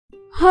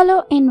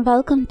Hello and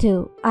welcome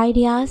to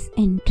Ideas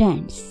and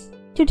Trends.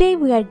 Today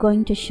we are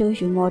going to show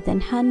you more than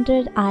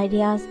 100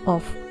 ideas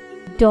of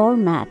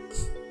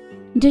doormats.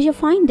 Do you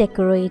find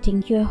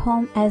decorating your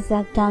home as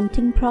a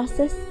daunting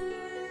process?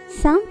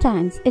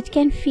 Sometimes it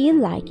can feel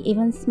like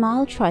even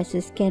small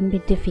choices can be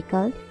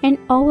difficult and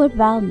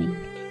overwhelming.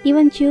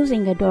 Even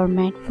choosing a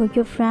doormat for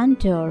your front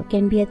door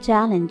can be a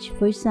challenge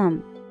for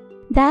some.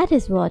 That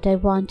is what I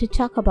want to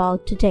talk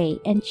about today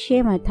and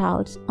share my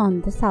thoughts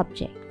on the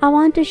subject. I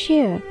want to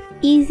share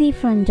easy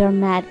front door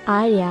mat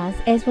ideas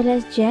as well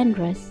as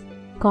generous,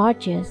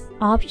 gorgeous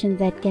options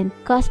that can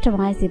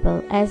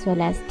customizable as well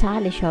as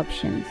stylish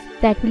options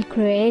that will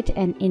create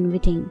an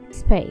inviting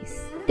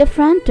space. The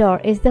front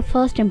door is the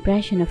first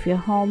impression of your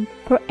home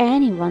for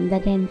anyone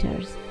that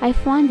enters. I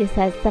find this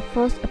as the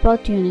first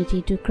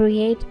opportunity to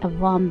create a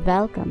warm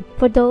welcome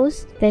for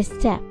those that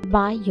step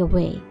by your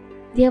way.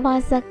 There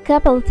was a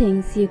couple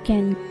things you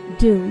can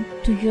do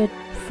to your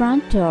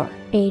front door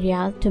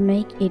area to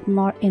make it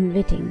more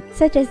inviting,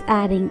 such as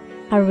adding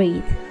a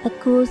wreath, a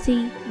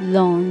cozy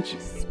lounge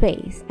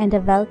space, and a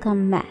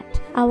welcome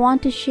mat. I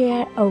want to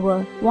share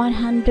over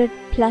 100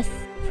 plus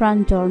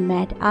front door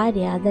mat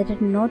ideas that are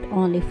not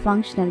only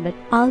functional but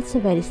also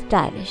very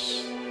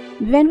stylish.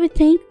 When we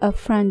think of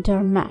front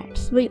door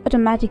mats, we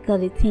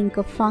automatically think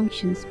of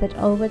functions, but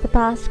over the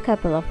past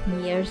couple of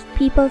years,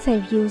 people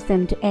have used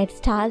them to add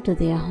style to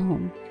their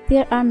home.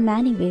 There are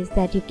many ways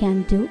that you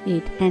can do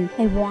it, and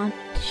I want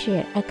to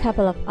share a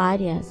couple of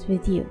ideas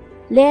with you.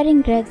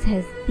 Layering rugs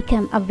has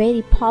become a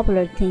very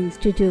popular thing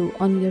to do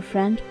on your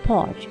front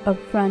porch or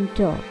front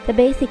door. The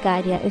basic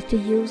idea is to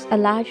use a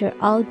larger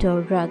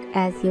outdoor rug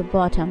as your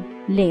bottom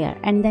layer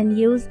and then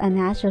use a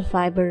natural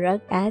fiber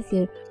rug as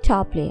your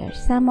top layer.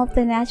 Some of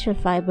the natural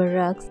fiber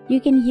rugs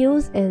you can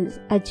use is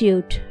a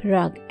jute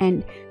rug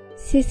and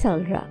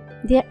sisal rug.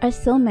 There are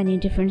so many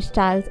different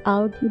styles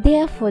out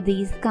there for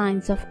these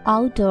kinds of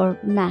outdoor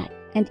mat,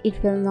 and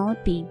it will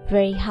not be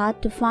very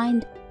hard to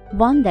find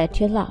one that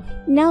you love.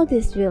 Now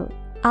this will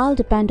all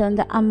depend on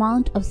the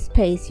amount of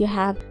space you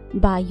have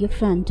by your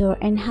front door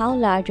and how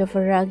large of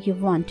a rug you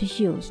want to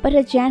use. But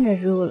a general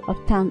rule of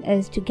thumb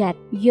is to get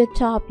your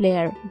top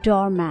layer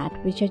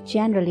doormat, which are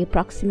generally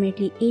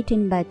approximately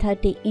 18 by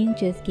 30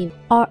 inches give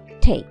or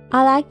take.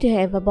 I like to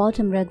have a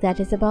bottom rug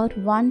that is about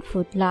 1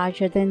 foot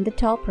larger than the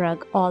top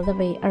rug all the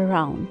way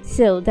around,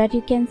 so that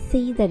you can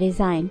see the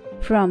design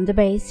from the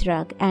base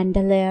rug and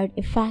the layered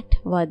effect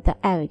was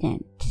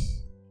evident.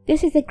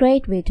 This is a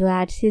great way to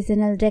add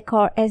seasonal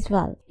decor as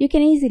well. You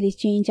can easily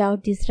change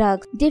out these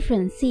rugs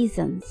different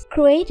seasons,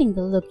 creating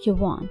the look you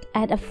want.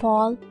 Add a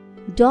fall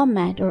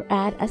doormat or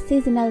add a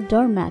seasonal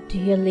doormat to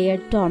your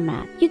layered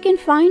doormat. You can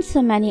find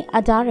so many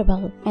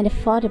adorable and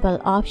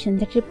affordable options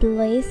that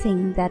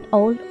replacing that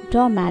old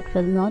doormat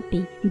will not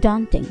be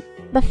daunting.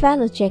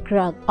 Buffalo check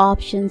rug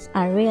options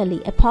are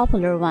really a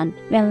popular one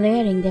when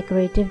layering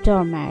decorative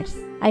doormats.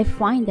 I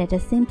find that a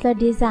simpler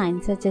design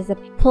such as a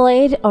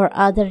plaid or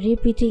other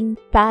repeating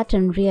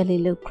pattern really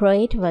look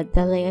great with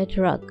the layered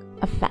rug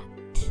effect.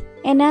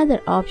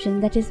 Another option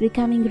that is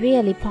becoming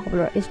really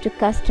popular is to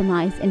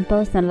customize and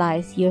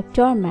personalize your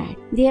doormat.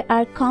 There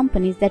are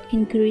companies that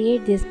can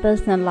create these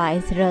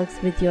personalized rugs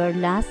with your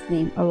last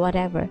name or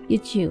whatever you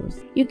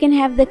choose. You can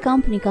have the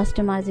company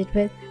customize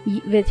it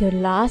with your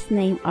last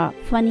name or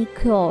funny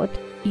quote,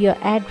 your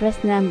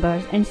address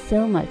numbers, and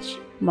so much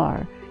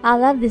more. I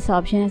love this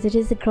option as it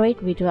is a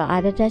great way to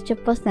add a touch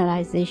of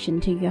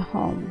personalization to your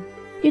home.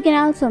 You can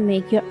also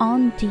make your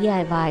own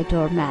DIY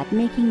doormat.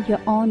 Making your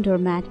own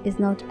doormat is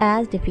not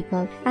as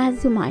difficult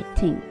as you might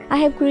think. I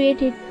have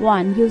created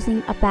one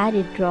using a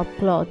padded drop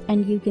cloth,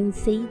 and you can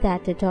see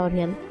that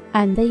tutorial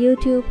on the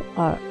YouTube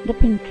or the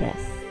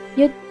Pinterest.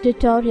 Your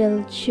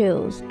tutorial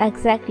shows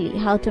exactly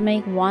how to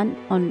make one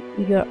on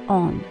your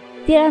own.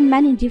 There are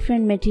many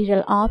different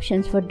material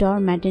options for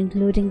doormat,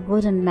 including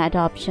wooden mat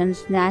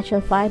options, natural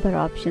fiber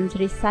options,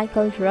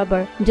 recycled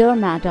rubber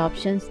doormat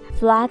options,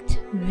 flat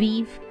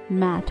weave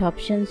mat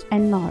options,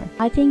 and more.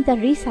 I think the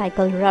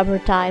recycled rubber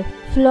type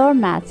floor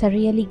mats are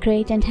really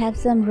great and have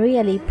some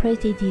really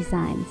pretty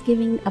designs.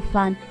 Giving a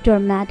fun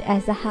doormat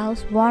as a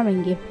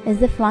housewarming gift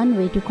is a fun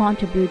way to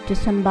contribute to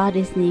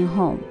somebody's new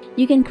home.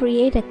 You can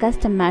create a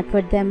custom mat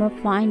for them or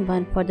find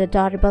one for the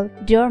adorable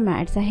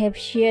doormats I have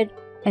shared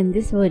in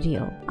this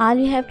video. All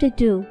you have to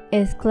do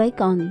is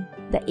click on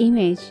the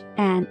image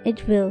and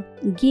it will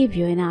give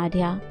you an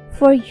idea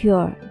for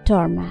your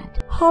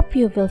doormat. Hope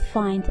you will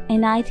find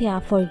an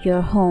idea for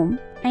your home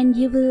and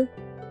you will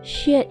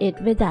share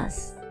it with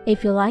us.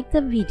 If you like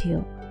the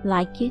video,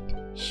 like it,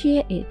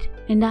 share it,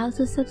 and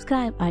also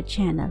subscribe our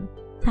channel.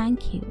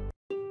 Thank you.